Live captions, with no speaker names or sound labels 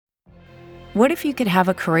What if you could have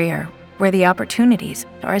a career where the opportunities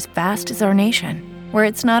are as vast as our nation, where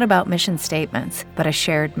it's not about mission statements, but a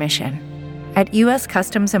shared mission? At U.S.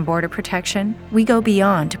 Customs and Border Protection, we go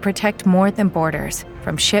beyond to protect more than borders.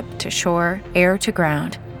 From ship to shore, air to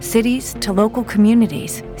ground, cities to local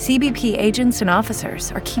communities, CBP agents and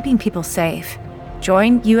officers are keeping people safe.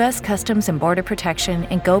 Join U.S. Customs and Border Protection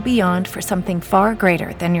and go beyond for something far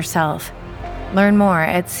greater than yourself. Learn more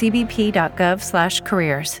at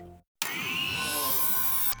cbp.gov/careers.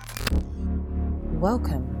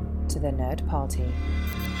 Welcome to the Nerd Party.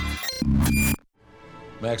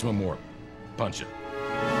 Maximum more. Punch it.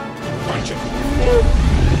 Punch it.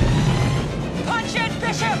 Punch it,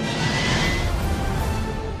 Bishop!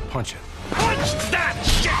 Punch it. Punch that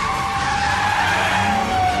shit!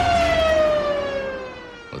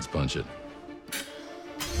 Let's punch it.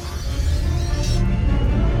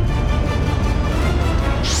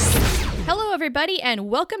 Hello, everybody, and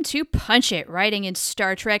welcome to Punch It, writing in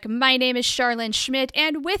Star Trek. My name is Charlene Schmidt,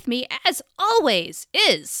 and with me, as always,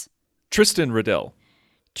 is... Tristan Riddell.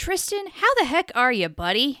 Tristan, how the heck are you,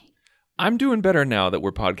 buddy? I'm doing better now that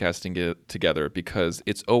we're podcasting it together because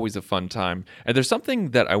it's always a fun time. And there's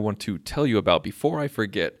something that I want to tell you about before I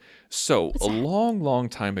forget. So, long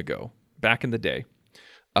time ago, back in the day,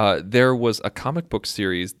 there was a comic book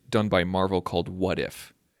series done by Marvel called What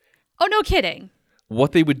If? Oh, no kidding.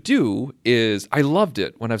 What they would do is, I loved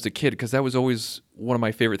it when I was a kid because that was always one of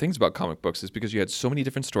my favorite things about comic books is because you had so many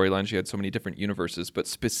different storylines, you had so many different universes, but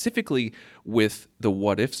specifically with the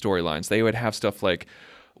What If storylines, they would have stuff like,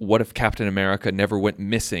 what if Captain America never went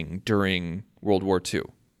missing during World War II?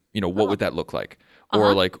 You know, what would that look like?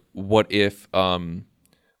 Or like, what if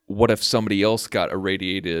somebody else got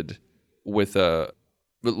irradiated with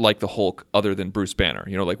like the Hulk other than Bruce Banner?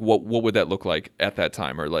 You know, like what would that look like at that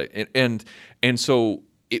time? Or like, and so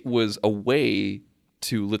it was a way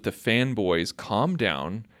to let the fanboys calm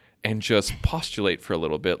down and just postulate for a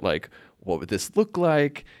little bit, like, what would this look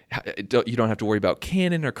like? You don't have to worry about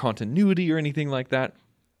canon or continuity or anything like that.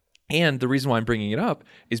 And the reason why I'm bringing it up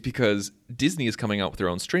is because Disney is coming out with their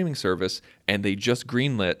own streaming service, and they just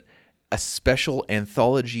greenlit a special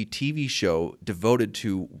anthology TV show devoted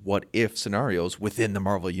to what if scenarios within the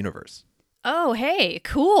Marvel Universe. Oh, hey,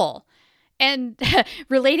 cool. And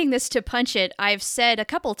relating this to Punch It, I've said a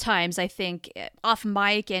couple times, I think, off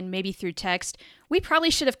mic and maybe through text, we probably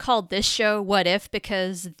should have called this show What If,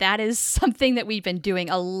 because that is something that we've been doing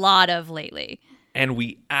a lot of lately. And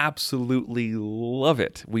we absolutely love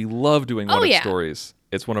it. We love doing What If stories.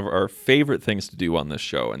 It's one of our favorite things to do on this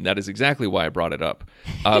show, and that is exactly why I brought it up.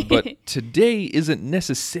 But today isn't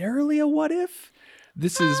necessarily a What If.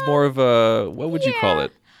 This is more of a, what would you call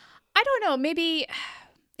it? I don't know, maybe...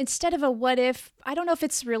 Instead of a what if, I don't know if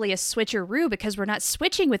it's really a switcheroo because we're not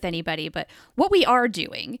switching with anybody, but what we are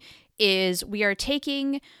doing is we are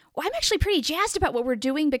taking, well, I'm actually pretty jazzed about what we're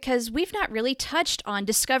doing because we've not really touched on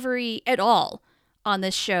Discovery at all on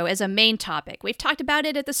this show as a main topic. We've talked about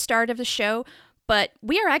it at the start of the show, but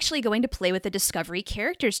we are actually going to play with the Discovery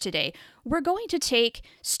characters today. We're going to take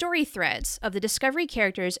story threads of the Discovery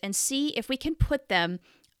characters and see if we can put them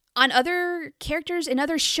on other characters in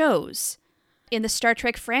other shows in the Star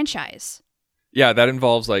Trek franchise. Yeah, that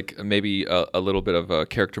involves like maybe a little bit of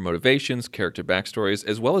character motivations, character backstories,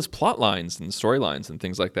 as well as plot lines and storylines and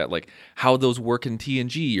things like that, like how those work in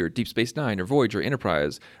TNG or Deep Space Nine or Voyager,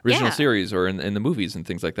 Enterprise, original series, or in the movies and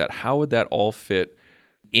things like that. How would that all fit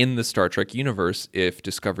in the Star Trek universe if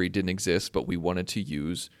Discovery didn't exist, but we wanted to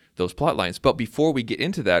use those plot lines? But before we get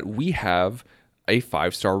into that, we have a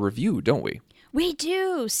 5-star review, don't we? We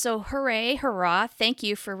do. So hooray, hurrah. Thank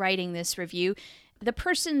you for writing this review. The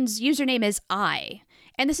person's username is I,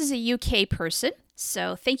 and this is a UK person.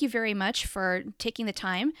 So thank you very much for taking the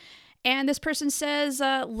time. And this person says,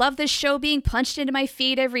 love this show being punched into my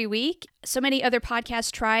feed every week. So many other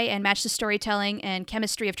podcasts try and match the storytelling and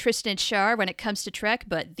chemistry of Tristan and Char when it comes to Trek,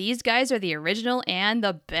 but these guys are the original and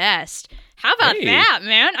the best. How about that,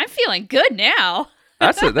 man? I'm feeling good now.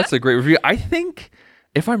 That's a great review. I think...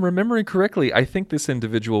 If I'm remembering correctly, I think this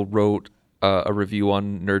individual wrote a review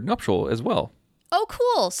on Nerd Nuptial as well. Oh,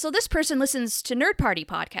 cool. So this person listens to Nerd Party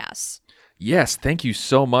podcasts. Yes, thank you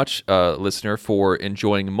so much, listener, for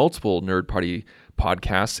enjoying multiple Nerd Party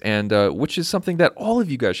podcasts, and which is something that all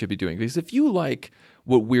of you guys should be doing. Because if you like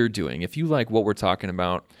what we're doing, if you like what we're talking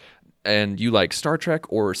about, and you like Star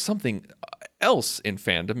Trek or something else in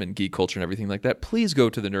fandom and geek culture and everything like that, please go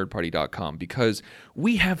to thenerdparty.com because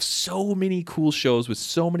we have so many cool shows with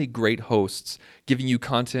so many great hosts giving you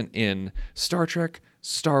content in Star Trek,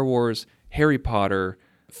 Star Wars, Harry Potter,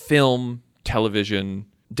 film, television,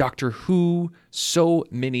 Doctor Who, so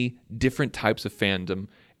many different types of fandom.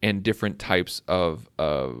 and different types of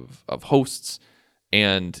hosts,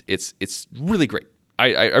 and it's really great.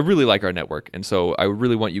 I really like our network, and so I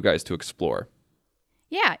really want you guys to explore.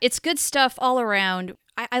 Yeah, it's good stuff all around.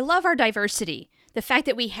 I love our diversity. The fact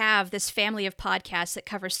that we have this family of podcasts that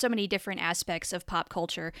covers so many different aspects of pop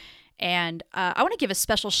culture. And I want to give a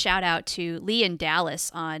special shout out to Lee and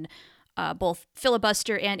Dallas on both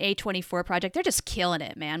Filibuster and A24 Project. They're just killing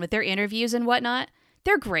it, man, with their interviews and whatnot.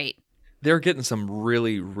 They're great. They're getting some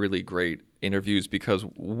really, really great interviews because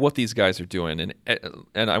what these guys are doing,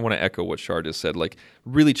 and I want to echo what Shar just said, like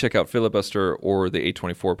really check out Filibuster or the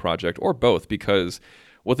A24 Project or both, because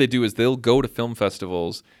what they do is they'll go to film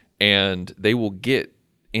festivals and they will get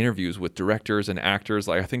interviews with directors and actors.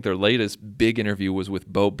 Like I think their latest big interview was with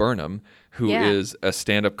Bo Burnham, who is a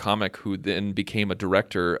stand-up comic who then became a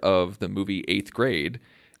director of the movie 8th Grade.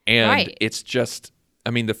 And it's just,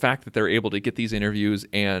 I mean, the fact that they're able to get these interviews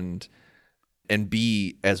and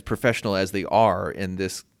be as professional as they are in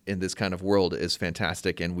this kind of world is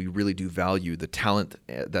fantastic. And we really do value the talent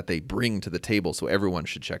that they bring to the table. So everyone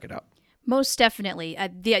should check it out. Most definitely.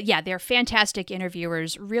 They're fantastic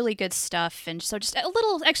interviewers, really good stuff. And so just a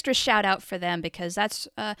little extra shout out for them, because that's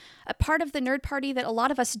a part of the nerd party that a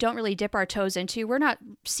lot of us don't really dip our toes into. We're not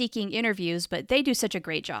seeking interviews, but they do such a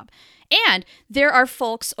great job. And there are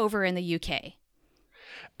folks over in the UK.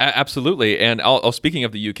 Absolutely. And I'll speaking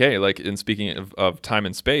of the UK, like in speaking of Time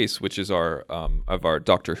and Space, which is our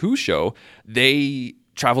Doctor Who show, they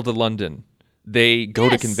travel to London. They go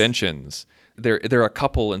to conventions. They're a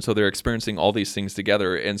couple, and so they're experiencing all these things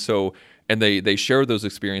together, and they share those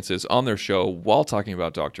experiences on their show while talking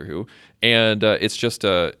about Doctor Who, and it's just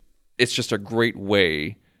a great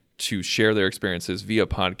way to share their experiences via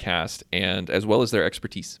podcast and as well as their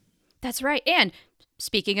expertise. That's right. And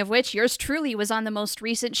speaking of which, yours truly was on the most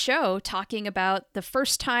recent show talking about the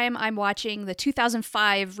first time I'm watching the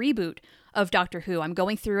 2005 reboot of Doctor Who. I'm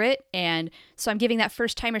going through it, and so I'm giving that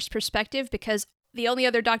first timer's perspective because the only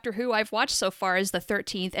other Doctor Who I've watched so far is the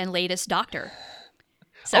 13th and latest Doctor.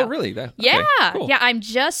 So, oh, really? Yeah. Cool. Yeah, I'm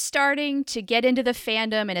just starting to get into the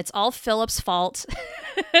fandom, and it's all Philip's fault.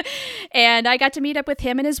 And I got to meet up with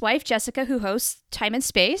him and his wife, Jessica, who hosts Time and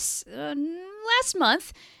Space, last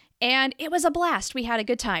month, and it was a blast. We had a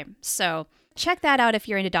good time. So check that out if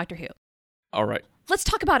you're into Doctor Who. All right. Let's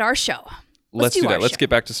talk about our show. Let's do that. Let's get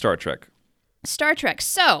back to Star Trek. Star Trek.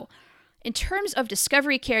 So, in terms of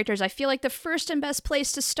Discovery characters, I feel like the first and best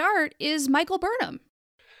place to start is Michael Burnham.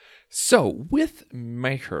 So, with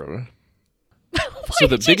Michael... Why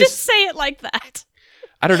did you just say it like that?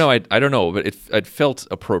 I don't know. I don't know, but it felt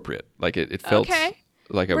appropriate. Like, it felt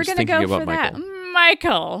like I was thinking about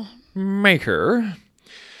Michael. Michael.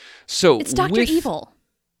 So, it's Dr. Evil.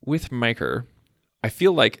 With Michael, I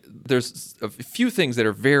feel like there's a few things that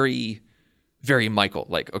are very, very Michael.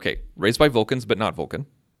 Like, okay, raised by Vulcans, but not Vulcan.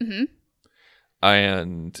 Mm-hmm.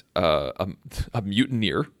 And a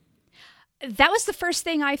mutineer. That was the first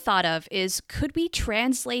thing I thought of is, could we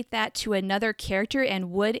translate that to another character and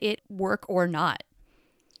would it work or not?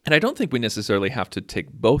 And I don't think we necessarily have to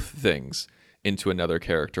take both things into another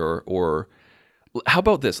character. Or how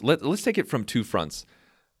about this? Let's take it from two fronts.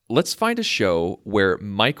 Let's find a show where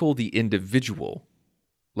Michael the individual,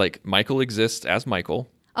 like Michael exists as Michael.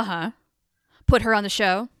 Uh-huh. Put her on the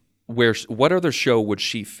show. What other show would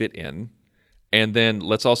she fit in? And then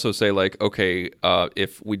let's also say, like, okay,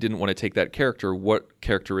 if we didn't want to take that character, what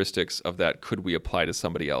characteristics of that could we apply to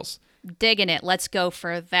somebody else? Digging it. Let's go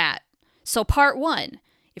for that. So part one,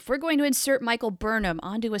 if we're going to insert Michael Burnham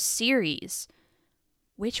onto a series,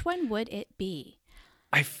 which one would it be?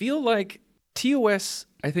 I feel like TOS,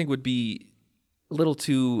 I think, would be a little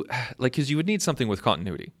too, like, because you would need something with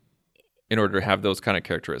continuity in order to have those kind of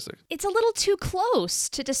characteristics. It's a little too close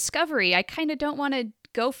to Discovery. I kind of don't want to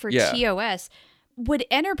go for TOS. Would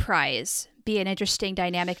Enterprise be an interesting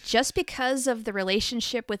dynamic just because of the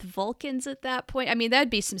relationship with Vulcans at that point? I mean, that'd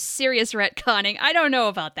be some serious retconning. I don't know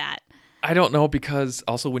about that. I don't know, because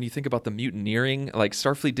also when you think about the mutineering, like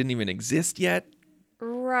Starfleet didn't even exist yet.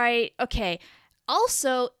 Right. Okay.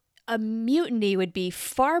 Also, a mutiny would be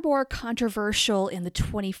far more controversial in the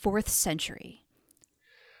 24th century.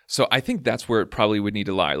 So I think that's where it probably would need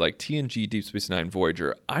to lie. Like TNG, Deep Space Nine,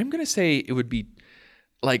 Voyager. I'm going to say it would be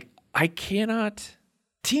like,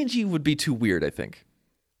 TNG would be too weird, I think.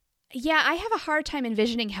 Yeah, I have a hard time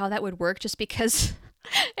envisioning how that would work just because,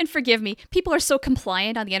 and forgive me, people are so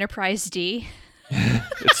compliant on the Enterprise D.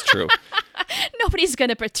 It's true. Nobody's going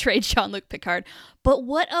to betray Jean-Luc Picard. But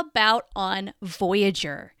what about on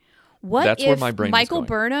Voyager? That's if Michael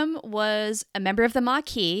Burnham was a member of the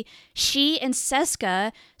Maquis, she and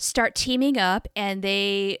Seska start teaming up and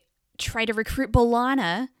they try to recruit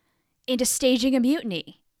B'Elanna into staging a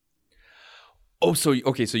mutiny. Oh, so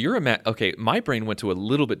you're okay. My brain went to a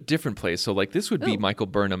little bit different place. So like this would be Michael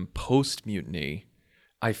Burnham post mutiny.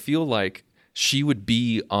 I feel like she would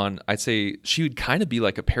be on. I'd say she would kind of be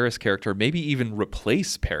like a Paris character, maybe even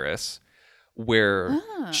replace Paris, where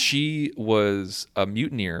she was a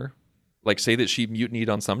mutineer. Like say that she mutinied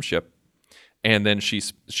on some ship, and then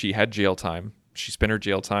she had jail time. She spent her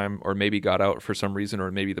jail time, or maybe got out for some reason, or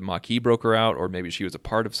maybe the Maquis broke her out, or maybe she was a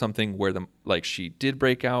part of something where she did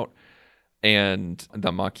break out. And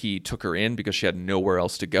the Maquis took her in because she had nowhere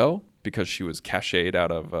else to go because she was cashiered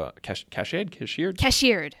out of cashiered.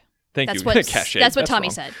 Thank you. That's what Tommy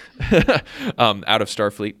said. Out of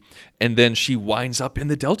Starfleet, and then she winds up in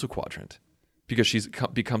the Delta Quadrant because she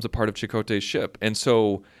becomes a part of Chakotay's ship, and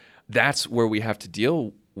so that's where we have to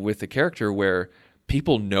deal with the character where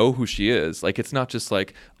people know who she is. Like it's not just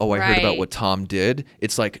like, oh, I heard about what Tom did.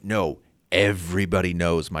 It's like, no, everybody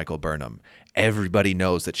knows Michael Burnham. Everybody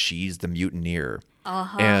knows that she's the mutineer.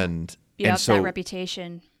 And so that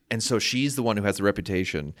reputation. And so she's the one who has the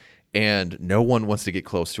reputation, and no one wants to get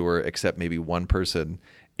close to her except maybe one person,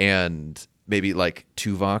 and maybe like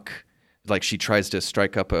Tuvok. Like she tries to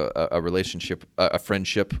strike up a relationship, a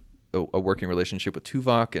friendship, a working relationship with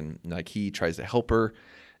Tuvok, and like he tries to help her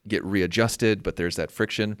get readjusted, but there's that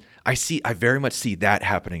friction. I very much see that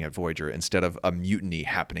happening at Voyager instead of a mutiny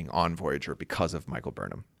happening on Voyager because of Michael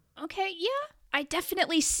Burnham. Okay, yeah, I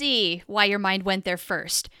definitely see why your mind went there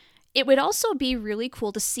first. It would also be really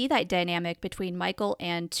cool to see that dynamic between Michael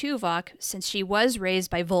and Tuvok, since she was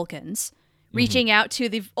raised by Vulcans, reaching out to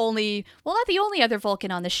the only, well, not the only other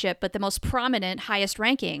Vulcan on the ship, but the most prominent, highest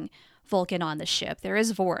ranking Vulcan on the ship. There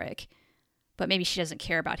is Vorik, but maybe she doesn't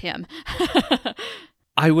care about him.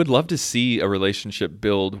 I would love to see a relationship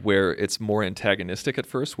build where it's more antagonistic at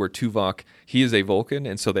first, where Tuvok, he is a Vulcan,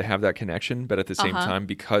 and so they have that connection, but at the same time,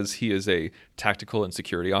 because he is a tactical and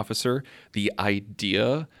security officer, the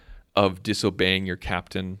idea of disobeying your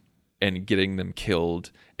captain and getting them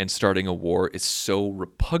killed and starting a war is so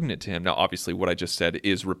repugnant to him. Now, obviously, what I just said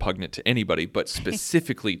is repugnant to anybody, but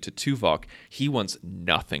specifically to Tuvok, he wants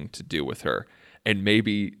nothing to do with her. And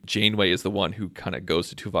maybe Janeway is the one who kind of goes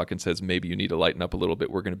to Tuvok and says, maybe you need to lighten up a little bit.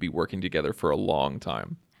 We're going to be working together for a long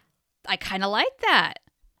time. I kind of like that.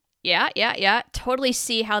 Yeah. Totally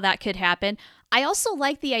see how that could happen. I also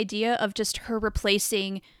like the idea of just her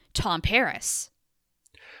replacing Tom Paris.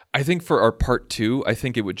 I think for our part 2, I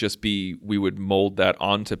think it would just be, we would mold that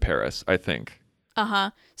onto Paris, I think.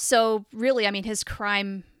 So really, I mean, his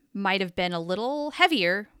crime might have been a little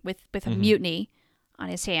heavier with a mutiny on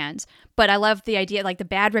his hands. But I love the idea, like the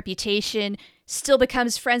bad reputation still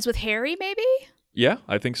becomes friends with Harry, maybe? Yeah,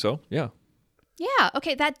 I think so. Yeah. Yeah,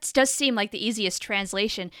 okay, that does seem like the easiest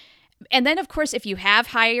translation. And then, of course, if you have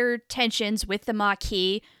higher tensions with the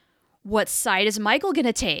Maquis, what side is Michael going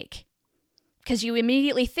to take? Because you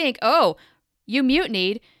immediately think, oh, you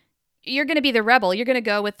mutinied, you're going to be the rebel. You're going to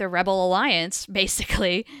go with the Rebel Alliance,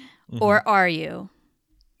 basically. Or are you?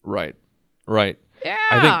 Right. Yeah.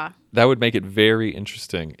 I think that would make it very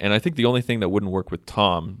interesting. And I think the only thing that wouldn't work with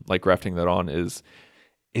Tom, like grafting that on, is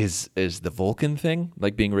the Vulcan thing,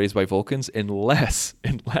 like being raised by Vulcans, unless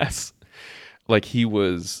like he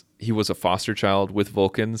was a foster child with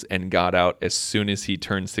Vulcans and got out as soon as he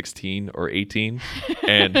turned 16 or 18,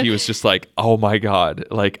 and he was just like, oh my god,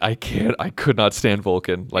 like I could not stand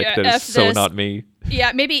Vulcan, like that is so not me.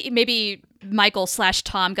 Yeah, maybe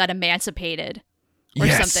Michael/Tom got emancipated or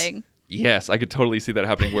something. Yes, I could totally see that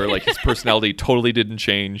happening, where like his personality totally didn't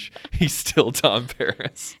change. He's still Tom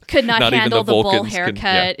Paris. Could not handle the bull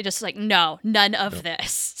haircut. Yeah. Just like, no, none of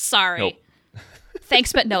this. Sorry. Nope.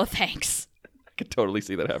 Thanks, but no thanks. I could totally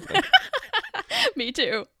see that happening. Me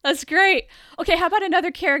too. That's great. Okay, how about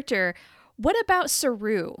another character? What about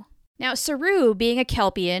Saru? Now, Saru, being a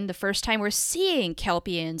Kelpian, the first time we're seeing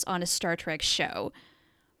Kelpians on a Star Trek show,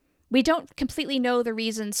 we don't completely know the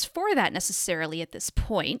reasons for that necessarily at this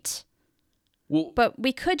point. Well, but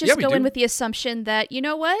we could just go in with the assumption that, you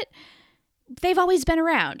know what? They've always been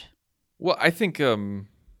around. Well, I think,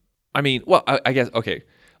 I guess, okay.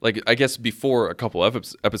 Like, I guess before a couple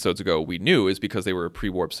of episodes ago, we knew is because they were a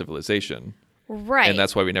pre-warp civilization. Right. And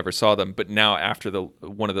that's why we never saw them. But now after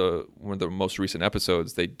one of the most recent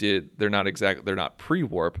episodes, they're not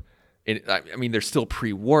pre-warp. I mean, they're still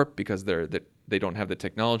pre-warp because they don't have the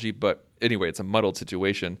technology. But anyway, it's a muddled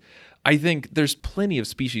situation. I think there's plenty of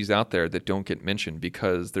species out there that don't get mentioned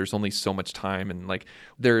because there's only so much time, and like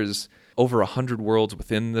there's over 100 worlds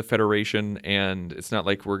within the Federation, and it's not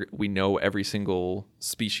like we know every single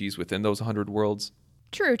species within those 100 worlds.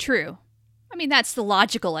 True. I mean, that's the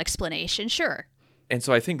logical explanation, sure. And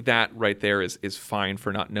so I think that right there is fine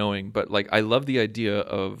for not knowing. But like, I love the idea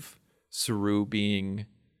of Saru being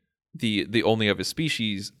the only of his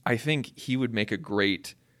species. I think he would make a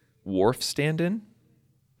great Worf stand-in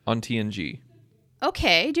on TNG.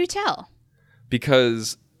 Okay, do tell.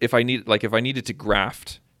 Because if I needed to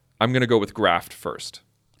graft, I'm going to go with graft first.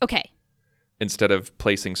 Okay. Instead of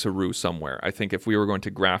placing Saru somewhere. I think if we were going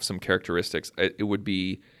to graft some characteristics, it would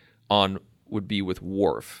be with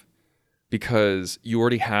Worf. Because you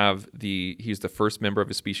already have he's the first member of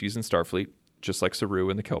his species in Starfleet, just like Saru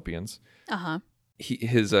and the Kelpians. Uh-huh.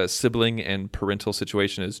 His sibling and parental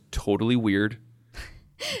situation is totally weird,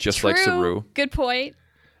 just True. like Saru. Good point.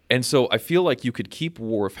 And so I feel like you could keep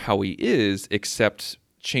Worf how he is, except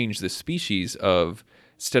change the species of,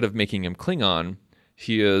 instead of making him Klingon,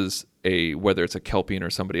 he is whether it's a Kelpian or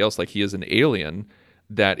somebody else, like he is an alien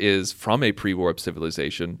that is from a pre-warp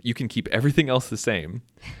civilization. You can keep everything else the same,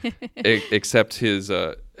 except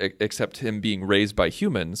him being raised by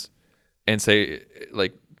humans, and say,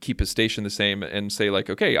 like, keep his station the same, and say, like,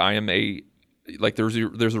 okay, I am there's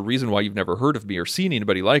a reason why you've never heard of me or seen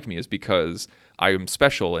anybody like me, is because I am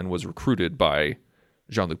special and was recruited by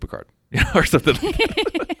Jean-Luc Picard, or something like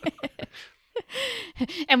that.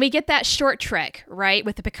 And we get that short trek, right,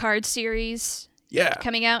 with the Picard series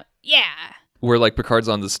coming out? Yeah. Where, like, Picard's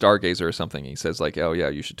on the Stargazer or something. He says, like, oh, yeah,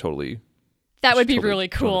 you should totally... That would be really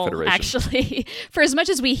cool, actually. For as much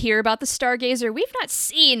as we hear about the Stargazer, we've not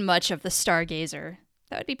seen much of the Stargazer.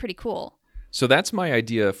 That would be pretty cool. So that's my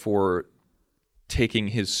idea for taking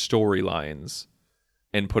his storylines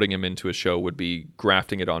and putting him into a show, would be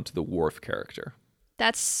grafting it onto the Worf character.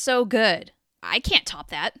 That's so good. I can't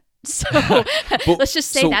top that. So let's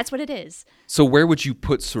just say that's what it is. So where would you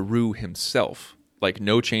put Saru himself? Like,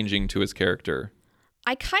 no changing to his character.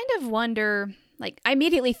 I kind of wonder, like, I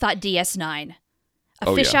immediately thought DS9.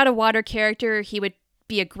 A fish out of water character, he would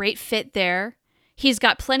be a great fit there. He's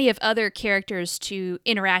got plenty of other characters to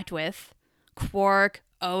interact with. Quark,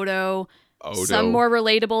 Odo. Some more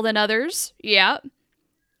relatable than others. Yeah.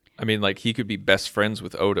 I mean, like, he could be best friends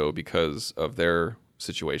with Odo because of their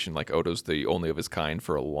situation. Like, Odo's the only of his kind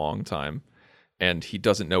for a long time, and he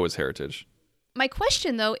doesn't know his heritage. My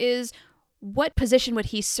question, though, is what position would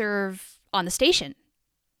he serve on the station?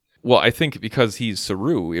 Well, I think because he's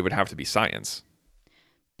Saru, it would have to be science.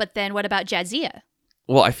 But then what about Jadzia?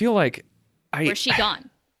 Well, I feel like... Where's she gone?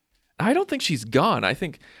 I don't think she's gone. I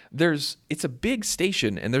think it's a big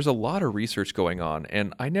station, and there's a lot of research going on,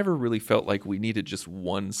 and I never really felt like we needed just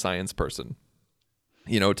one science person,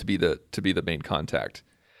 to be the main contact.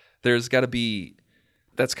 There's got to be...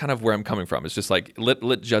 That's kind of where I'm coming from. It's just like, let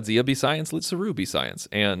Jadzia be science, let Saru be science.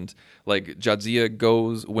 And like, Jadzia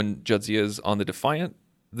goes, when Jadzia's on the Defiant,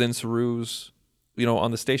 then Saru's,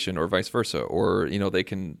 on the station, or vice versa. Or, they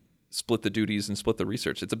can split the duties and split the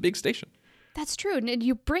research. It's a big station. That's true. And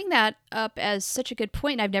you bring that up as such a good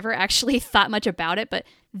point. And I've never actually thought much about it, but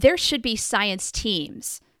there should be science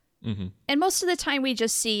teams. Mm-hmm. And most of the time we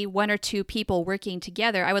just see one or two people working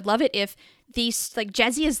together. I would love it if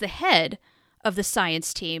Jadzia is the head of the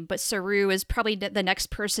science team, but Saru is probably the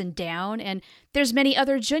next person down, and there's many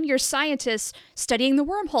other junior scientists studying the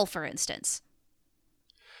wormhole, for instance.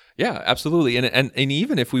 Yeah, absolutely. And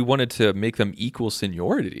even if we wanted to make them equal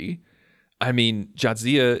seniority, I mean,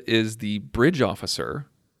 Jadzia is the bridge officer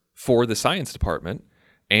for the science department,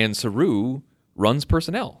 and Saru runs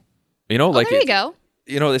personnel. There you go.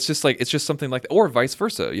 It's just something like that, or vice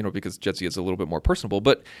versa, because Jadzia is a little bit more personable,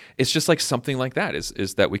 but it's just like something like that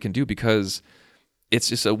is that we can do, because it's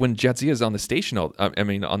just when Jadzia is on the station,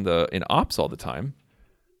 in ops all the time,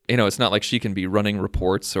 it's not like she can be running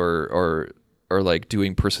reports or like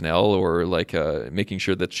doing personnel, or like making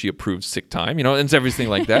sure that she approves sick time, and it's everything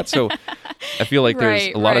like that. So I feel like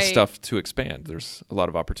there's a lot of stuff to expand. There's a lot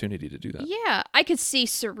of opportunity to do that. Yeah, I could see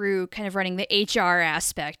Saru kind of running the HR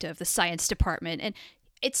aspect of the science department, and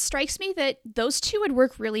it strikes me that those two would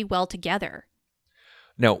work really well together.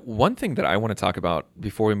 Now, one thing that I want to talk about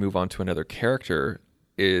before we move on to another character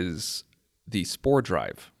is the spore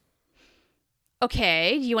drive.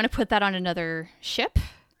 Okay, do you want to put that on another ship?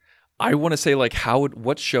 I want to say, like,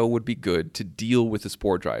 what show would be good to deal with the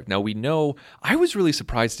spore drive? Now, we know, I was really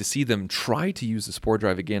surprised to see them try to use the spore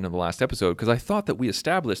drive again in the last episode, because I thought that we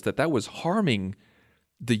established that was harming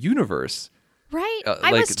the universe. Right,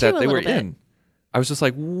 I was too, that they a were little bit. in. I was just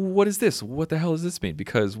like, what is this? What the hell does this mean?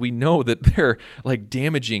 Because we know that they're like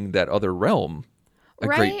damaging that other realm a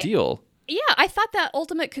great deal. Yeah, I thought that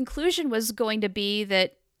ultimate conclusion was going to be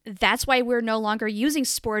that that's why we're no longer using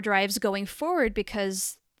spore drives going forward,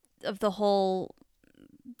 because of the whole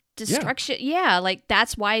destruction. Yeah, like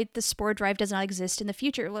that's why the spore drive does not exist in the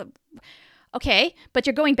future. Okay, but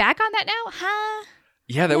you're going back on that now? Huh?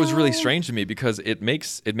 Yeah, that was really strange to me because it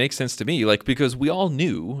makes sense to me. Like, because we all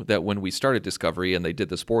knew that when we started Discovery and they did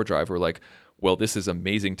the spore drive, we're like, well, this is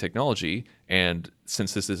amazing technology. And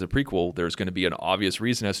since this is a prequel, there's going to be an obvious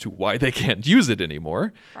reason as to why they can't use it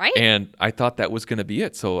anymore. Right. And I thought that was going to be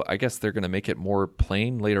it. So I guess they're going to make it more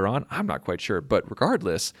plain later on. I'm not quite sure. But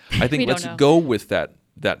regardless, I think let's go with that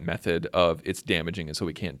method of it's damaging and so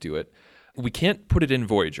we can't do it. We can't put it in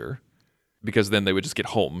Voyager, because then they would just get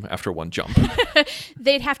home after one jump.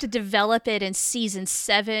 They'd have to develop it in season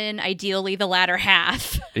 7, ideally the latter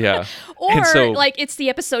half. Yeah. Or like it's the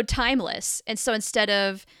episode Timeless. And so instead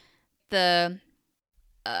of the,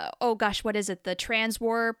 what is it? The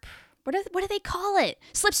transwarp? What do they call it?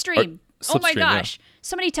 Slipstream. Oh my gosh. Yeah.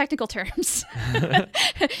 So many technical terms.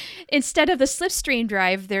 Instead of the slipstream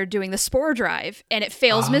drive, they're doing the spore drive and it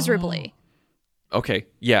fails miserably. Okay,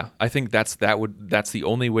 yeah, I think that's the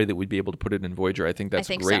only way that we'd be able to put it in Voyager. I think that's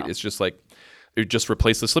great. So. It's just like, just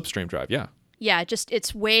replace the slipstream drive, yeah. Yeah,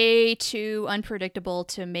 it's way too unpredictable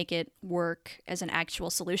to make it work as an actual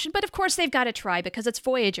solution. But of course they've got to try because it's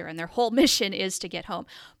Voyager and their whole mission is to get home.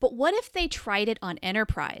 But what if they tried it on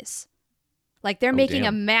Enterprise? Like they're making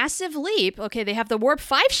a massive leap. Okay, they have the Warp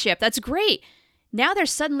 5 ship. That's great. Now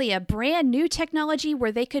there's suddenly a brand new technology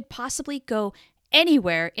where they could possibly go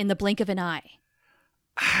anywhere in the blink of an eye.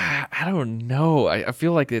 I don't know. I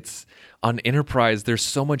feel like it's on Enterprise, there's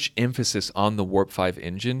so much emphasis on the Warp 5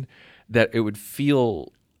 engine that it would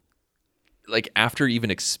feel like after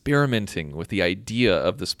even experimenting with the idea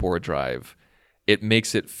of the spore drive, it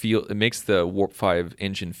makes the Warp 5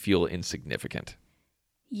 engine feel insignificant.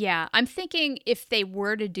 Yeah, I'm thinking if they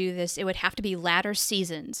were to do this, it would have to be latter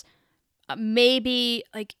seasons. Maybe,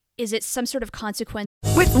 like, is it some sort of consequence?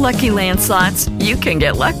 With Lucky Land Slots, you can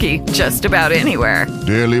get lucky just about anywhere.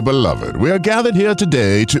 Dearly beloved, we are gathered here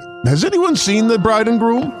today to... Has anyone seen the bride and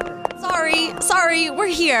groom? Sorry, we're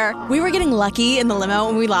here. We were getting lucky in the limo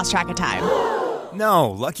and we lost track of time.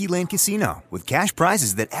 No, Lucky Land Casino, with cash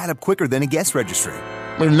prizes that add up quicker than a guest registry.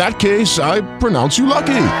 In that case, I pronounce you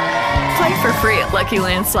lucky. Play for free at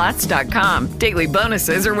LuckyLandSlots.com. Daily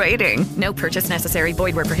bonuses are waiting. No purchase necessary.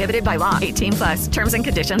 Void where prohibited by law. 18+. Terms and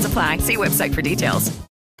conditions apply. See website for details.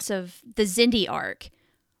 Of the Xindi arc,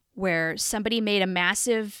 where somebody made a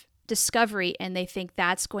massive discovery and they think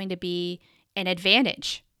that's going to be an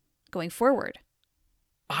advantage going forward.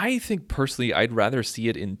 I think personally, I'd rather see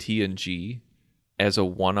it in TNG as a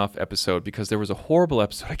one-off episode because there was a horrible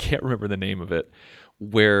episode, I can't remember the name of it,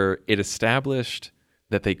 where it established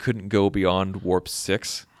that they couldn't go beyond Warp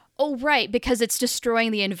 6. Oh, right, because it's destroying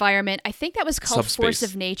the environment. I think that was called Subspace. Force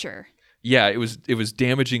of Nature. Yeah, it was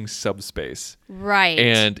damaging subspace. Right.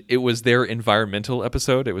 And it was their environmental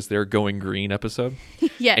episode. It was their going green episode.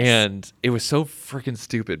 Yes. And it was so freaking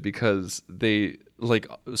stupid because they, like,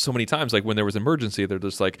 so many times, like when there was emergency, they're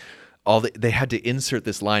just like, they had to insert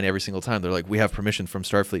this line every single time. They're like, we have permission from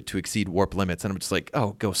Starfleet to exceed warp limits. And I'm just like,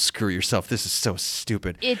 oh, go screw yourself. This is so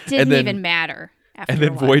stupid. It didn't even matter. And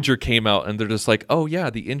then Voyager came out and they're just like, oh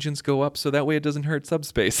yeah, the engines go up so that way it doesn't hurt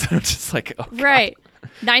subspace. And I'm just like, oh God. Right.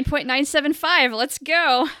 9.975, let's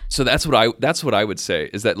go. So that's what I would say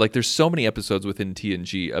is that, like, there's so many episodes within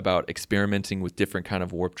TNG about experimenting with different kind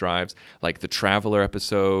of warp drives, like the Traveler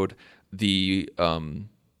episode, the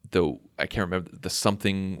I can't remember, the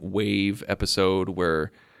something wave episode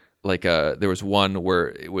where like there was one where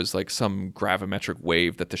it was like some gravimetric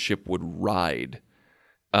wave that the ship would ride.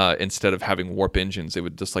 Instead of having warp engines, it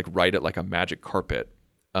would just like ride it like a magic carpet.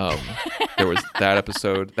 There was that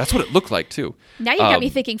episode. That's what it looked like too. Now you got me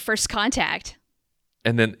thinking First Contact.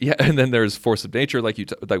 And then there's Force of Nature, like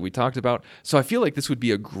we talked about. So I feel like this would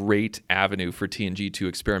be a great avenue for TNG to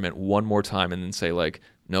experiment one more time and then say like,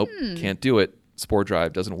 nope, can't do it. Spore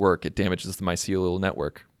drive doesn't work. It damages the mycelial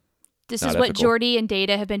network. This is what Geordi and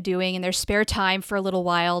Data have been doing in their spare time for a little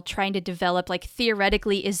while, trying to develop, like,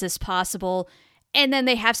 theoretically, is this possible? And then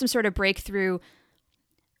they have some sort of breakthrough.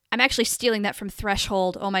 I'm actually stealing that from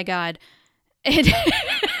Threshold. Oh my God. And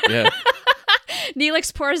yeah.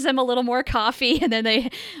 Neelix pours them a little more coffee and then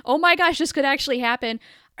oh my gosh, this could actually happen.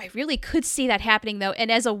 I really could see that happening though.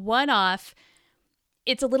 And as a one-off,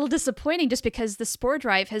 it's a little disappointing just because the spore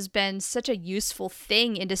drive has been such a useful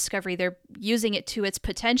thing in Discovery. They're using it to its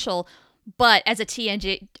potential. But as a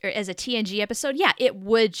TNG episode, yeah, it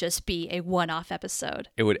would just be a one-off episode.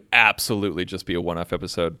 It would absolutely just be a one-off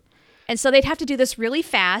episode. And so they'd have to do this really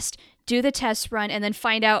fast, do the test run, and then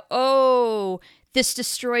find out, oh, this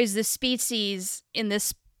destroys the species in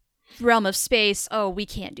this realm of space. Oh, we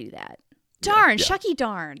can't do that. Darn, yeah. Shucky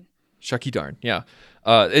darn. Shucky darn, yeah.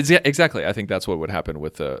 Exactly. I think that's what would happen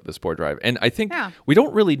with the spore drive. And I think we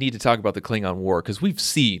don't really need to talk about the Klingon War because we've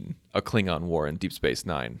seen a Klingon War in Deep Space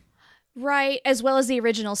Nine. Right, as well as the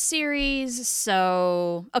original series.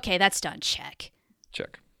 So, okay, that's done. Check.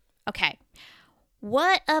 Okay.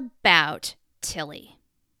 What about Tilly?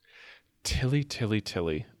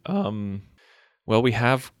 Tilly. Well, we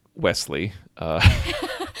have Wesley.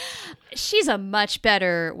 She's a much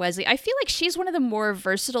better Wesley. I feel like she's one of the more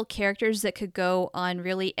versatile characters that could go on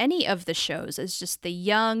really any of the shows as just the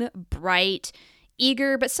young, bright,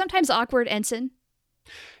 eager, but sometimes awkward ensign.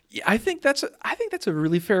 Yeah, I think that's a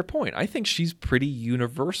really fair point. I think she's pretty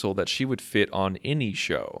universal that she would fit on any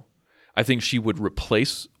show. I think she would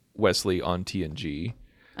replace Wesley on TNG.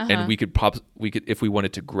 And we could if we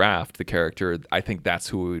wanted to graft the character, I think that's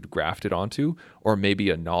who we would graft it onto, or maybe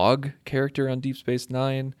a Nog character on Deep Space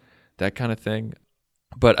Nine, that kind of thing.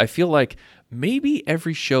 But I feel like maybe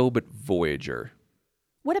every show but Voyager.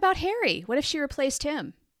 What about Harry? What if she replaced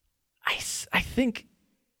him? I think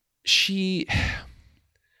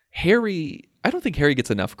Harry. I don't think Harry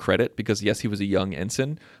gets enough credit because yes, he was a young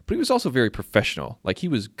ensign, but he was also very professional. Like he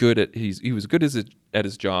was good at at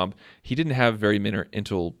his job. He didn't have very many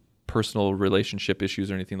interpersonal relationship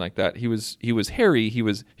issues or anything like that. He was Harry. He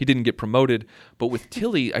didn't get promoted. But with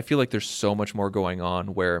Tilly, I feel like there's so much more going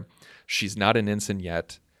on where she's not an ensign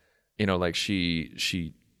yet. You know, like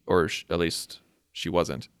at least she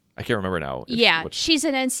wasn't. I can't remember now. She's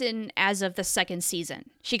an ensign as of the second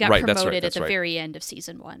season. She got promoted at the very end of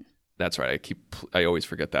season 1. That's right. I always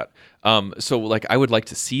forget that. So like I would like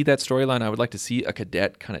to see that storyline. I would like to see a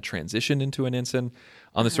cadet kind of transition into an ensign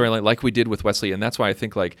on the storyline like we did with Wesley. And that's why I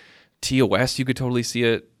think like TOS, you could totally see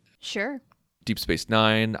it. Sure. Deep Space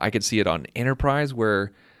Nine, I could see it on Enterprise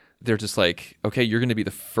where they're just like, okay, you're going to be the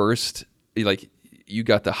first, like you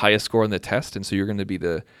got the highest score on the test. And so you're going to be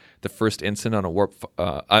the first ensign on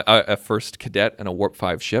a first cadet in a Warp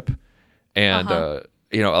 5 ship. And,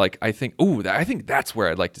 you know, like I think that's where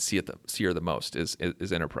I'd like to see her the most is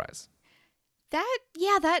Enterprise.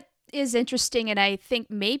 That is interesting, and I think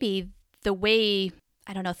maybe the way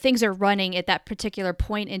things are running at that particular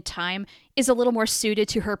point in time is a little more suited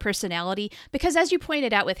to her personality. Because as you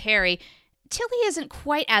pointed out with Harry, Tilly isn't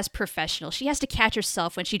quite as professional. She has to catch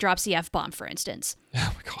herself when she drops the F-bomb, for instance.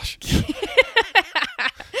 Oh my gosh.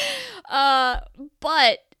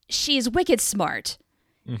 But she's wicked smart.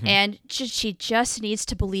 Mm-hmm. And she just needs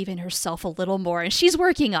to believe in herself a little more, and she's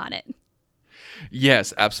working on it.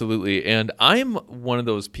 Yes, absolutely. And I'm one of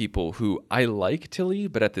those people who I like Tilly,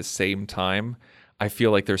 but at the same time, I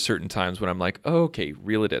feel like there's certain times when I'm like, oh, okay,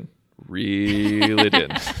 reel it in.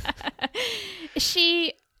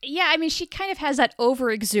 She kind of has that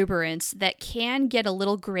over-exuberance that can get a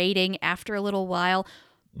little grating after a little while,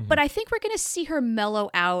 but I think we're going to see her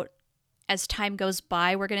mellow out as time goes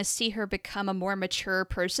by. We're going to see her become a more mature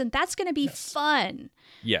person. That's going to be fun.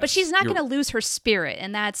 Yes. But she's not going to lose her spirit,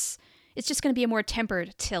 and it's just going to be a more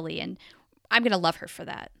tempered Tilly, and I'm going to love her for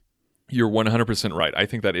that. You're 100% right. I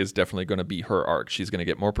think that is definitely going to be her arc. She's going to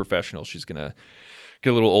get more professional. She's going to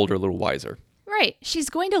get a little older, a little wiser. Right. She's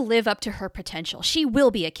going to live up to her potential. She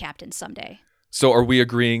will be a captain someday. So are we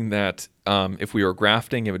agreeing that if we were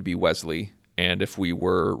grafting, it would be Wesley, and if we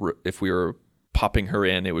were popping her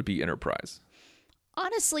in, it would be Enterprise?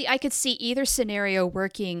 Honestly, I could see either scenario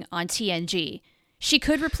working on TNG. She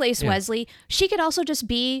could replace Wesley. She could also just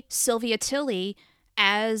be Sylvia Tilly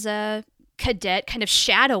as a cadet, kind of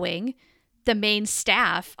shadowing the main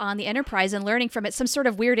staff on the Enterprise and learning from it, some sort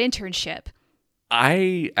of weird internship.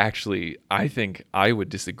 I think I would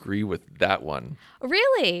disagree with that one.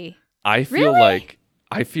 Really? I feel like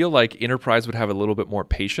Enterprise would have a little bit more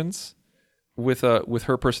patience with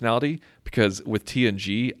her personality, because with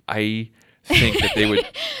TNG, I think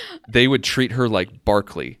that they would treat her like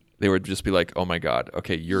Barclay. They would just be like, "Oh my God,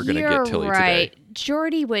 okay, you're gonna get Tilly today."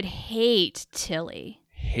 Geordi would hate Tilly.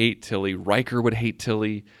 Riker would hate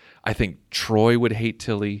Tilly. I think Troy would hate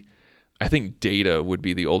Tilly. I think Data would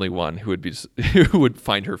be the only one who would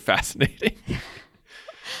find her fascinating.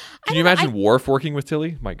 Can you imagine Worf working with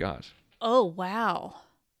Tilly? My gosh. Oh wow.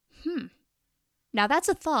 Now that's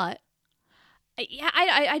a thought. Yeah,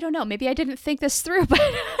 I don't know. Maybe I didn't think this through, but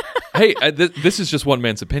hey, this is just one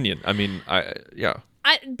man's opinion. I mean,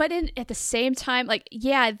 but at the same time,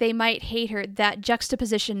 they might hate her. That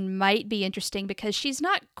juxtaposition might be interesting because she's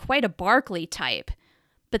not quite a Barclay type,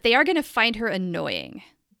 but they are going to find her annoying.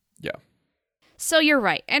 Yeah. So you're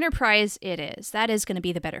right. Enterprise it is. That is going to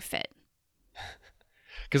be the better fit.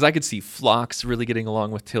 Because I could see Phlox really getting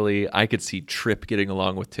along with Tilly. I could see Trip getting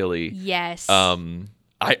along with Tilly. Yes.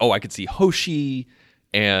 I could see Hoshi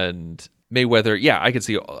and Mayweather, yeah, I could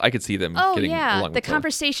see them getting along with the Tilly.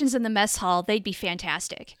 conversations in the mess hall, they'd be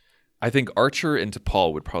fantastic. I think Archer and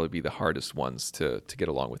T'Pol would probably be the hardest ones to get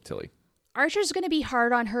along with Tilly. Archer's going to be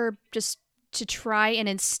hard on her just to try and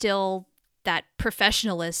instill that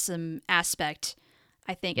professionalism aspect,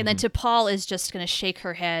 I think. And then T'Pol is just going to shake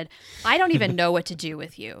her head. I don't even know what to do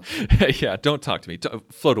with you. Yeah, don't talk to me.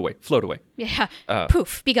 Float away. Yeah,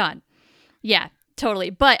 poof, be gone. Yeah, totally.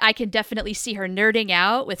 But I can definitely see her nerding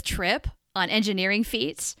out with Trip on engineering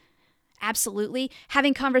feats. Absolutely.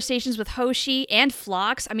 Having conversations with Hoshi and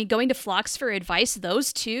Phlox. I mean, going to Phlox for advice,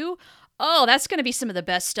 those two. Oh, that's going to be some of the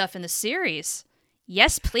best stuff in the series.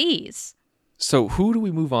 Yes, please. So who do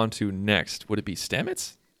we move on to next? Would it be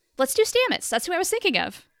Stamets? Let's do Stamets. That's who I was thinking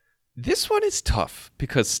of. This one is tough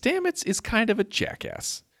because Stamets is kind of a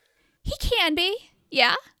jackass. He can be.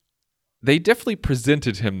 Yeah. They definitely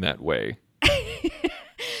presented him that way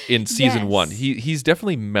in season one. He's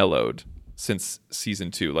definitely mellowed since season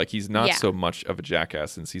 2. Like, he's not so much of a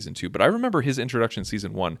jackass in season 2. But I remember his introduction in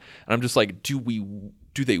season 1, and I'm just like, do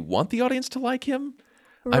they want the audience to like him?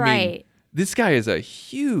 Right. I mean, this guy is a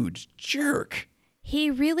huge jerk. He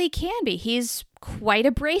really can be. He's quite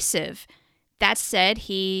abrasive. That said,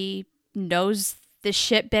 he knows the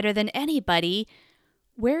ship better than anybody.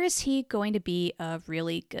 Where is he going to be a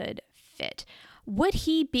really good fit? Would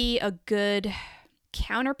he be a good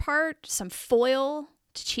counterpart, some foil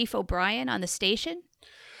to Chief O'Brien on the station?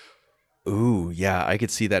 Ooh, yeah, I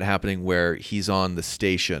could see that happening where he's on the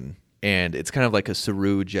station and it's kind of like a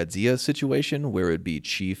Saru Jadzia situation where it'd be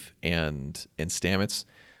Chief and Stamets.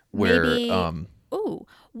 Where Maybe,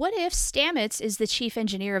 what if Stamets is the chief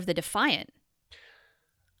engineer of the Defiant?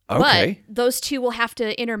 Okay. But those two will have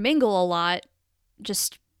to intermingle a lot,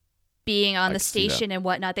 just being on the station and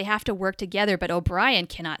whatnot. They have to work together, but O'Brien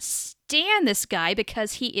cannot stand this guy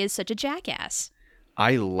because he is such a jackass.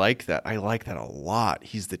 I like that. I like that a lot.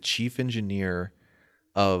 He's the chief engineer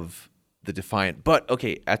of the Defiant. But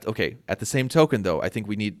at the same token though, I think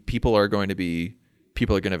people are going to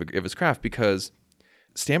give us craft because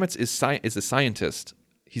Stamets is a scientist.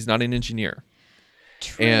 He's not an engineer.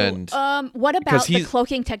 True. And what about the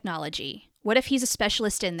cloaking technology? What if he's a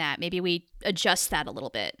specialist in that? Maybe we adjust that a little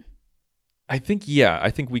bit. I think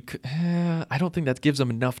we could. I don't think that gives him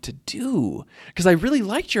enough to do because I really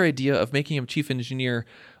liked your idea of making him chief engineer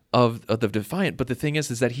of the Defiant. But the thing is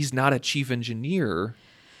that he's not a chief engineer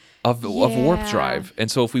of warp drive,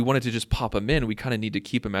 and so if we wanted to just pop him in, we kind of need to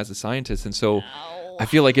keep him as a scientist. And so I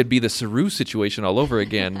feel like it'd be the Saru situation all over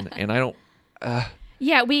again. And I don't.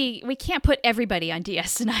 Yeah, we can't put everybody on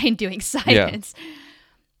DS9 doing science.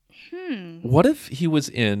 Yeah. What if he was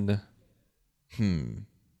in?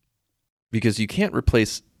 Because you can't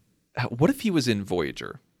replace. What if he was in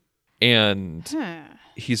Voyager, and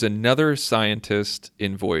he's another scientist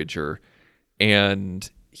in Voyager, and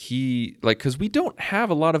because we don't have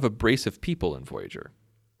a lot of abrasive people in Voyager.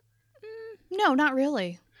 No, not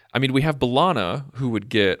really. I mean, we have B'Elanna, who would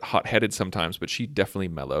get hot-headed sometimes, but she definitely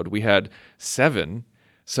mellowed. We had Seven,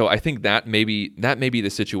 so I think that may be the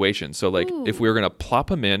situation. So, if we were going to plop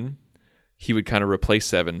him in, he would kind of replace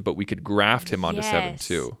Seven, but we could graft him onto Seven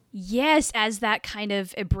too. Yes, as that kind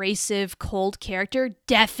of abrasive, cold character,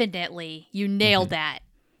 definitely. You nailed that.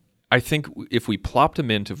 I think if we plopped him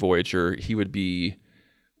into Voyager,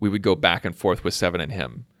 we would go back and forth with Seven and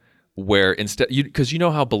him. Where instead, because you know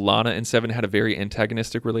how B'Elanna and Seven had a very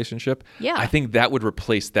antagonistic relationship? Yeah. I think that would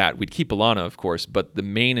replace that. We'd keep B'Elanna, of course, but the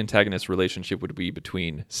main antagonist relationship would be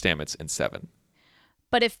between Stamets and Seven.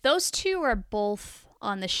 But if those two are both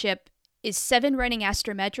on the ship, is Seven running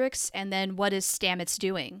astrometrics, and then what is Stamets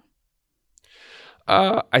doing?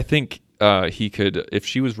 I think he could, if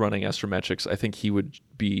she was running astrometrics, I think he would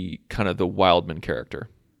be kind of the Wildman character.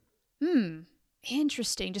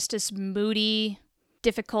 Interesting. Just this moody,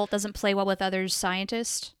 difficult, doesn't play well with others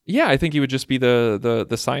scientist. Yeah, I think he would just be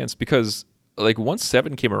the science because once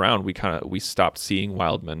Seven came around, we stopped seeing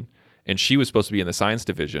Wildman, and she was supposed to be in the science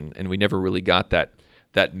division, and we never really got that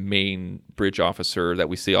main bridge officer that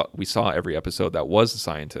we saw every episode that was a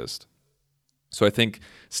scientist. So I think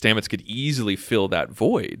Stamets could easily fill that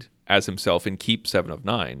void as himself and keep 7 of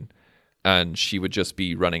 9, and she would just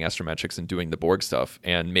be running astrometrics and doing the Borg stuff.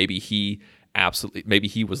 And maybe he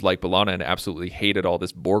was like B'Elanna and absolutely hated all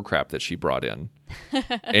this Borg crap that she brought in.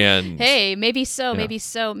 And hey, maybe so, maybe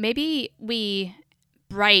so. Maybe we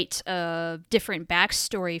write a different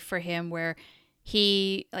backstory for him where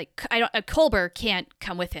he Culber can't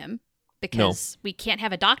come with him because we can't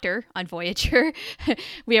have a doctor on Voyager.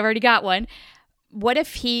 We have already got one. What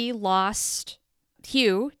if he lost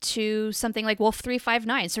Hugh to something like Wolf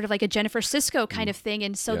 359, sort of like a Jennifer Sisko kind of thing,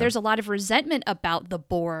 and so there's a lot of resentment about the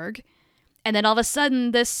Borg. And then all of a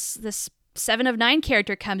sudden, this 7 of 9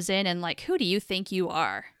 character comes in and like, who do you think you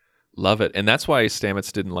are? Love it. And that's why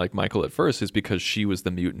Stamets didn't like Michael at first, is because she was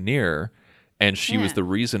the mutineer, and she was the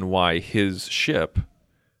reason why his ship,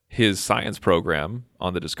 his science program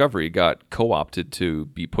on the Discovery, got co-opted to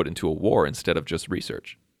be put into a war instead of just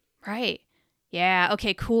research. Right. Yeah.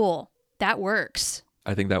 Okay, cool. That works.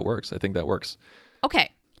 I think that works.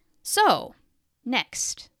 Okay. So,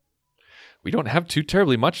 next. We don't have too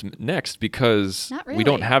terribly much next because Not really. we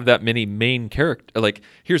don't have that many main characters. Like,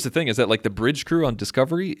 here's the thing, is that like the bridge crew on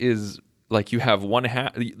Discovery is like, you have one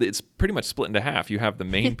half, it's pretty much split into half. You have the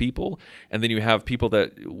main people, and then you have people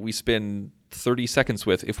that we spend 30 seconds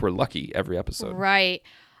with if we're lucky every episode. Right.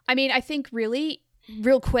 I mean, I think really,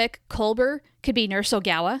 real quick, Culber could be Nurse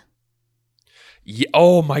Ogawa. Yeah,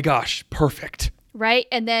 oh my gosh, perfect. Right?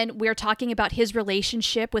 And then we're talking about his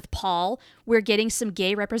relationship with Paul. We're getting some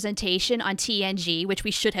gay representation on TNG, which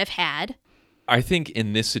we should have had. I think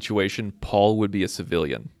in this situation, Paul would be a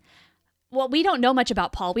civilian. Well, we don't know much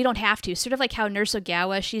about Paul. We don't have to. Sort of like how Nurse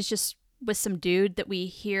Ogawa, she's just with some dude that we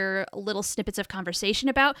hear little snippets of conversation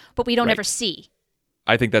about, but we don't ever see.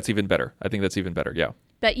 I think that's even better. Yeah.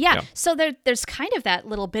 But yeah. So there's kind of that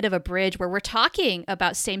little bit of a bridge where we're talking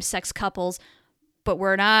about same-sex couples, but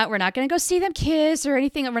we're not going to go see them kiss or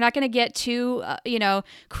anything. We're not going to get too,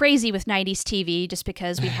 crazy with 90s TV just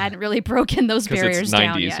because we hadn't really broken those barriers it's 90s,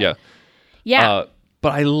 down yet. Yeah. Yeah.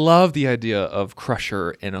 But I love the idea of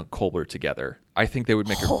Crusher and a Culber together. I think they would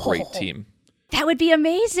make a great team. That would be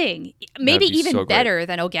amazing. Maybe That'd be even so better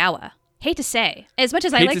than Ogawa. Hate to say. As much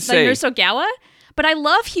as I like Nurse Ogawa, but I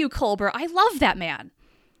love Hugh Culber. I love that man.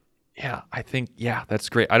 Yeah, I think, that's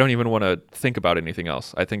great. I don't even want to think about anything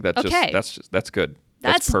else. I think that's that's good.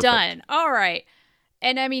 That's perfect. done. All right.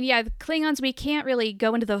 And I mean, the Klingons, we can't really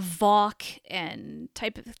go into the Vok and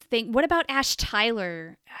type of thing. What about Ash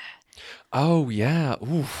Tyler? Oh, yeah.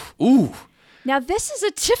 Ooh. Now, this is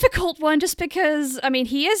a difficult one just because, I mean,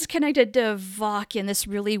 he is connected to Vok in this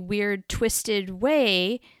really weird, twisted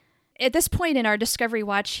way. At this point in our Discovery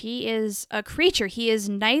Watch, he is a creature. He is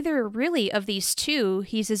neither really of these two.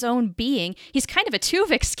 He's his own being. He's kind of a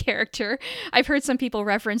Tuvix character. I've heard some people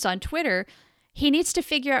reference on Twitter. He needs to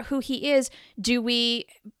figure out who he is. Do we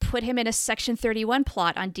put him in a Section 31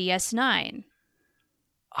 plot on DS9?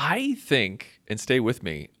 I think, and stay with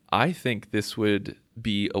me, I think this would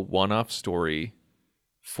be a one-off story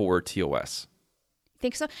for TOS.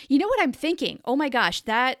 Think so? You know what I'm thinking? Oh my gosh,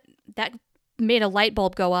 that made a light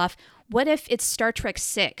bulb go off. What if it's Star Trek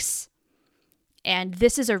 6? And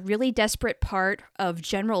this is a really desperate part of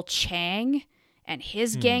General Chang and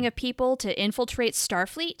his gang of people to infiltrate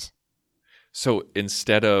Starfleet? So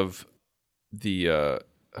instead of the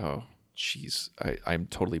I'm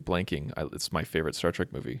totally blanking. It's my favorite Star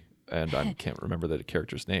Trek movie, and I can't remember the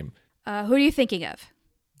character's name. Who are you thinking of?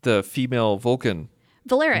 The female Vulcan.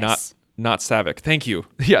 Valeris. Not Savick. Thank you.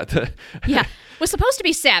 Yeah. Yeah. Was supposed to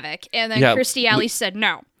be Savick, and then Kirstie Alley said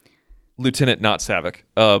no. Lieutenant not Savick.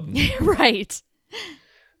 Right.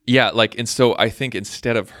 Yeah, and so I think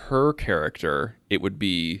instead of her character, it would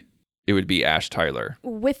be Ash Tyler.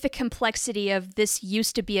 With the complexity of this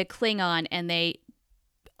used to be a Klingon, and they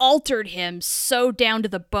altered him so down to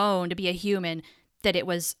the bone to be a human that it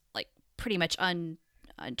was pretty much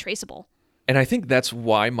untraceable. And I think that's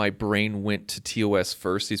why my brain went to TOS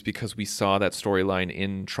first, is because we saw that storyline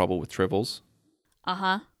in Trouble with Tribbles.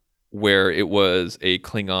 Uh-huh. Where it was a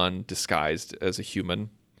Klingon disguised as a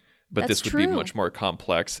human. But That's this would be true. much more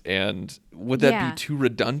complex. And would that be too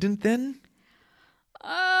redundant then?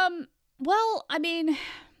 Well, I mean,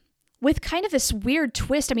 with kind of this weird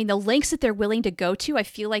twist, I mean, the lengths that they're willing to go to, I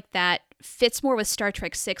feel like that fits more with Star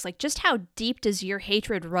Trek 6. Just how deep does your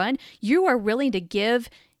hatred run? You are willing to give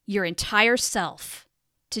your entire self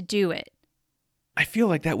to do it. I feel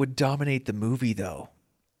like that would dominate the movie, though.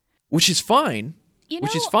 Which is fine.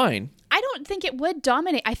 I don't think it would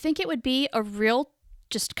dominate. I think it would be a real,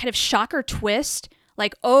 just kind of shocker twist.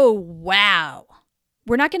 Oh, wow.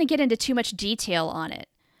 We're not going to get into too much detail on it.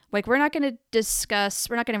 We're not going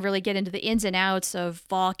to really get into the ins and outs of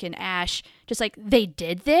Vok and Ash. Just they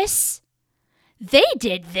did this? They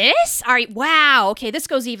did this? All right, wow. Okay, this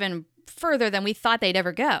goes even further than we thought they'd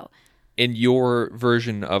ever go. In your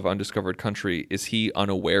version of Undiscovered Country, is he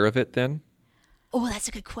unaware of it then? Oh, that's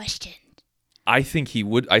a good question. I think he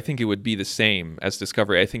would. I think it would be the same as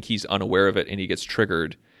Discovery. I think he's unaware of it and he gets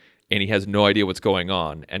triggered and he has no idea what's going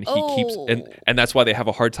on. And he keeps, and that's why they have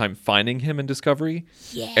a hard time finding him in Discovery.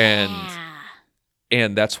 Yeah.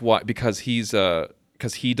 And that's why, because he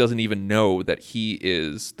doesn't even know that he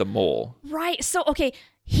is the mole. Right. So, okay.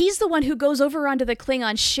 he's the one who goes over onto the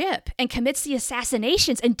Klingon ship and commits the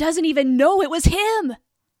assassinations and doesn't even know it was him.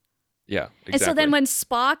 Yeah, exactly. And so then when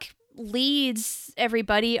Spock leads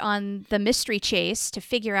everybody on the mystery chase to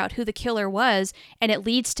figure out who the killer was, and it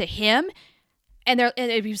leads to him, and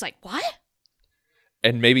he was like, what?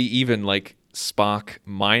 And maybe even like Spock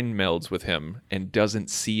mind melds with him and doesn't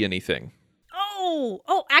see anything.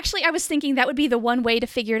 Oh, actually, I was thinking that would be the one way to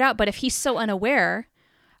figure it out. But if he's so unaware,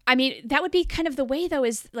 I mean, that would be kind of the way, though,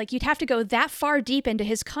 is like you'd have to go that far deep into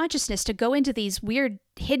his consciousness to go into these weird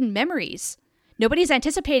hidden memories. Nobody's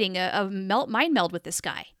anticipating a mind meld with this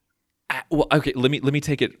guy. Well, okay, let me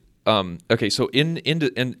take it. Okay, so in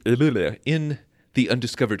the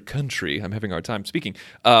undiscovered country, I'm having a hard time speaking.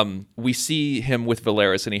 We see him with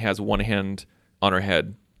Valeris, and he has one hand on her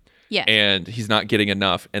head. Yeah. And he's not getting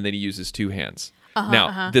enough, and then he uses two hands.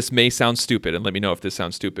 This may sound stupid, and let me know if this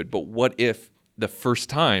sounds stupid, but what if the first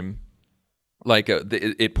time, like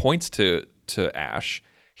it points to Ash,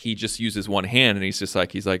 he just uses one hand, and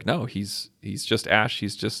he's like, no, he's just Ash.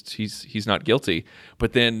 He's not guilty.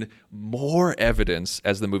 But then more evidence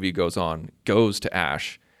as the movie goes on goes to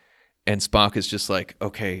Ash, and Spock is just like,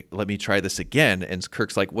 okay, let me try this again. And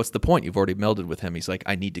Kirk's like, what's the point? You've already melded with him. He's like,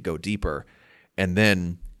 I need to go deeper. And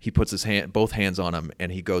then he puts both hands on him,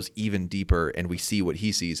 and he goes even deeper, and we see what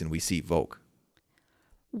he sees, and we see Voq.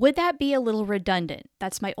 Would that be a little redundant?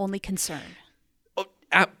 That's my only concern. Oh,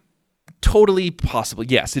 totally possible.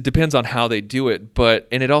 Yes, it depends on how they do it,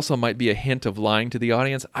 and it also might be a hint of lying to the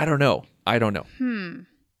audience. I don't know.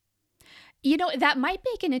 You know, that might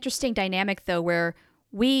make an interesting dynamic, though, where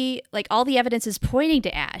we, like, all the evidence is pointing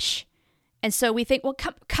to Ash. And so we think, well,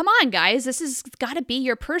 come on, guys, this has got to be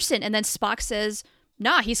your person. And then Spock says,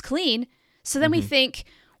 nah, he's clean. So then we think,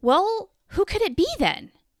 well, who could it be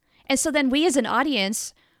then? And so then we as an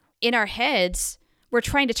audience, in our heads, we're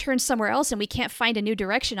trying to turn somewhere else, and we can't find a new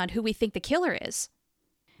direction on who we think the killer is.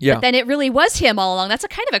 Yeah. But then it really was him all along. That's a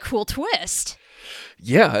kind of a cool twist.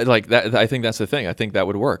 Yeah, like that. I think that's the thing. I think that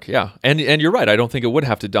would work. Yeah. And you're right. I don't think it would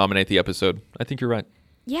have to dominate the episode. I think you're right.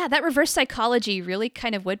 Yeah, that reverse psychology really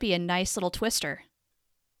kind of would be a nice little twister.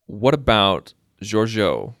 What about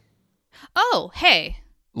Georgiou? Oh, hey.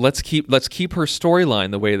 Let's keep her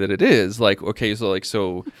storyline the way that it is. Like, okay,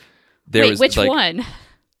 so there Wait, was which like, one?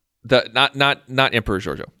 Not Emperor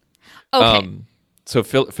Georgiou. Okay. So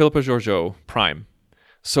Philippa Georgiou Prime.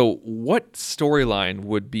 So what storyline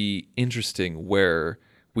would be interesting where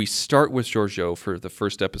we start with Georgiou for the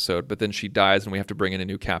first episode, but then she dies and we have to bring in a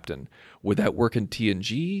new captain? Would that work in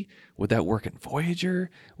TNG? Would that work in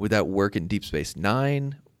Voyager? Would that work in Deep Space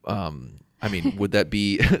Nine? I mean, would that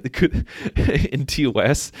be in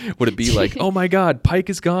TOS? Would it be like, oh my God, Pike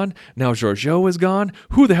is gone, now Georgiou is gone,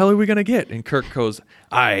 who the hell are we going to get? And Kirk goes,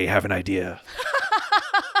 I have an idea.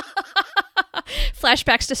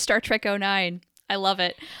 Flashbacks to Star Trek 09. I love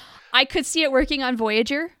it. I could see it working on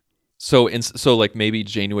Voyager. So like maybe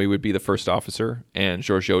Janeway would be the first officer, and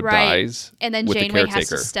Giorgio dies, and then with Janeway the has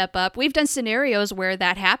to step up. We've done scenarios where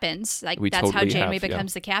that happens. Like that's totally how Janeway have,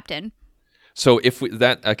 becomes the captain. So if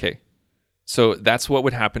so that's what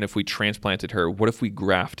would happen if we transplanted her. What if we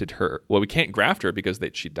grafted her? Well, we can't graft her because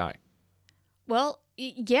she'd die. Well,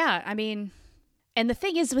 yeah, I mean, and the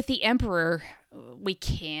thing is with the Emperor, we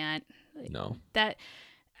can't. No. That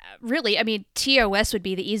really, I mean, TOS would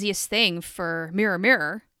be the easiest thing for Mirror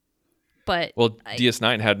Mirror. But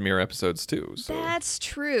DS9 had mirror episodes too. So. That's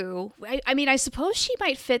true. I mean, I suppose she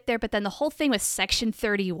might fit there, but then the whole thing with Section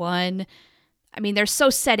 31, I mean, they're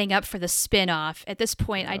so setting up for the spin-off. At this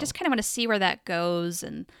point, I just kind of want to see where that goes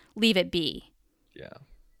and leave it be. Yeah.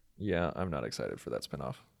 Yeah, I'm not excited for that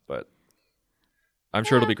spin-off, but I'm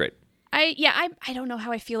sure it'll be great. I don't know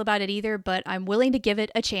how I feel about it either, but I'm willing to give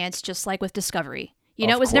it a chance, just like with Discovery. You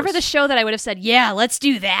know, it was never the show that I would have said, yeah, let's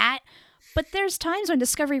do that. But there's times when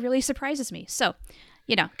Discovery really surprises me. So,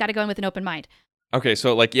 got to go in with an open mind. Okay,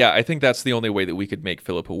 so I think that's the only way that we could make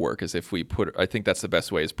Philippa work is if we put her, I think that's the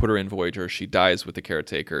best way, is put her in Voyager. She dies with the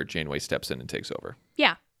caretaker. Janeway steps in and takes over.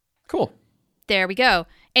 Yeah. Cool. There we go.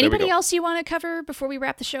 Anybody else you want to cover before we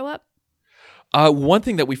wrap the show up? One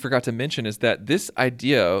thing that we forgot to mention is that this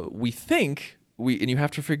idea, we think, and you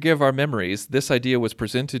have to forgive our memories, this idea was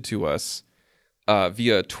presented to us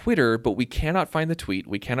via Twitter, but we cannot find the tweet.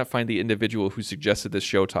 We cannot find the individual who suggested this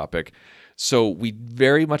show topic. So we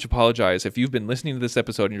very much apologize if you've been listening to this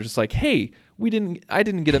episode and you're just like, hey, I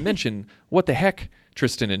didn't get a mention. What the heck,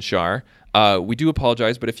 Tristan and Shar? We do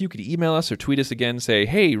apologize, but if you could email us or tweet us again, say,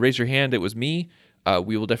 hey, raise your hand, it was me.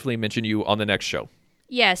 We will definitely mention you on the next show.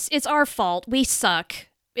 Yes, it's our fault. We suck.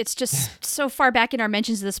 it's just so far back in our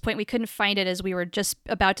mentions at this point, we couldn't find it as we were just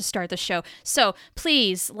about to start the show. So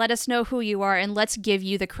please let us know who you are and let's give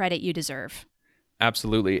you the credit you deserve.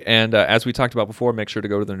 Absolutely. And as we talked about before, make sure to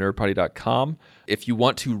go to thenerdparty.com. If you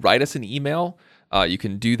want to write us an email, you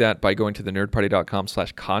can do that by going to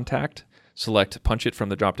thenerdparty.com/contact. Select Punch It from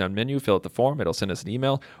the drop-down menu, fill out the form. It'll send us an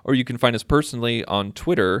email. Or you can find us personally on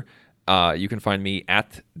Twitter. You can find me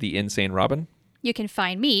at The Insane Robin. You can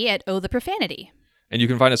find me at Oh the Profanity. And you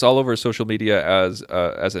can find us all over social media as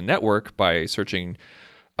a network by searching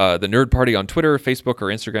the Nerd Party on Twitter, Facebook, or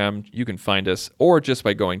Instagram. You can find us, or just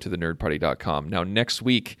by going to thenerdparty.com. Now, next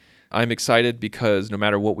week, I'm excited because no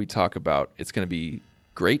matter what we talk about, it's going to be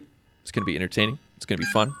great, it's going to be entertaining, it's going to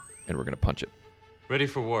be fun, and we're going to punch it. Ready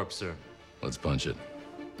for warp, sir. Let's punch it.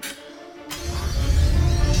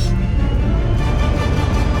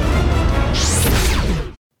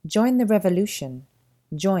 Join the revolution.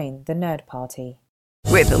 Join the Nerd Party.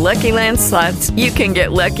 With the Lucky Land Slots, you can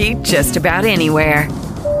get lucky just about anywhere.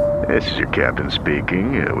 This is your captain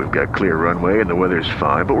speaking. We've got clear runway and the weather's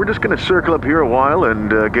fine, but we're just going to circle up here a while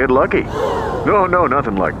and get lucky. No,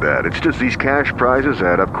 nothing like that. It's just these cash prizes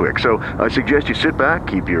add up quick. So I suggest you sit back,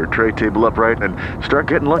 keep your tray table upright, and start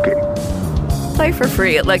getting lucky. Play for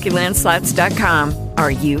free at LuckyLandSlots.com.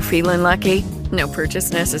 Are you feeling lucky? No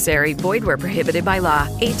purchase necessary. Void where prohibited by law.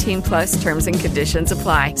 18+ terms and conditions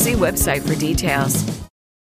apply. See website for details.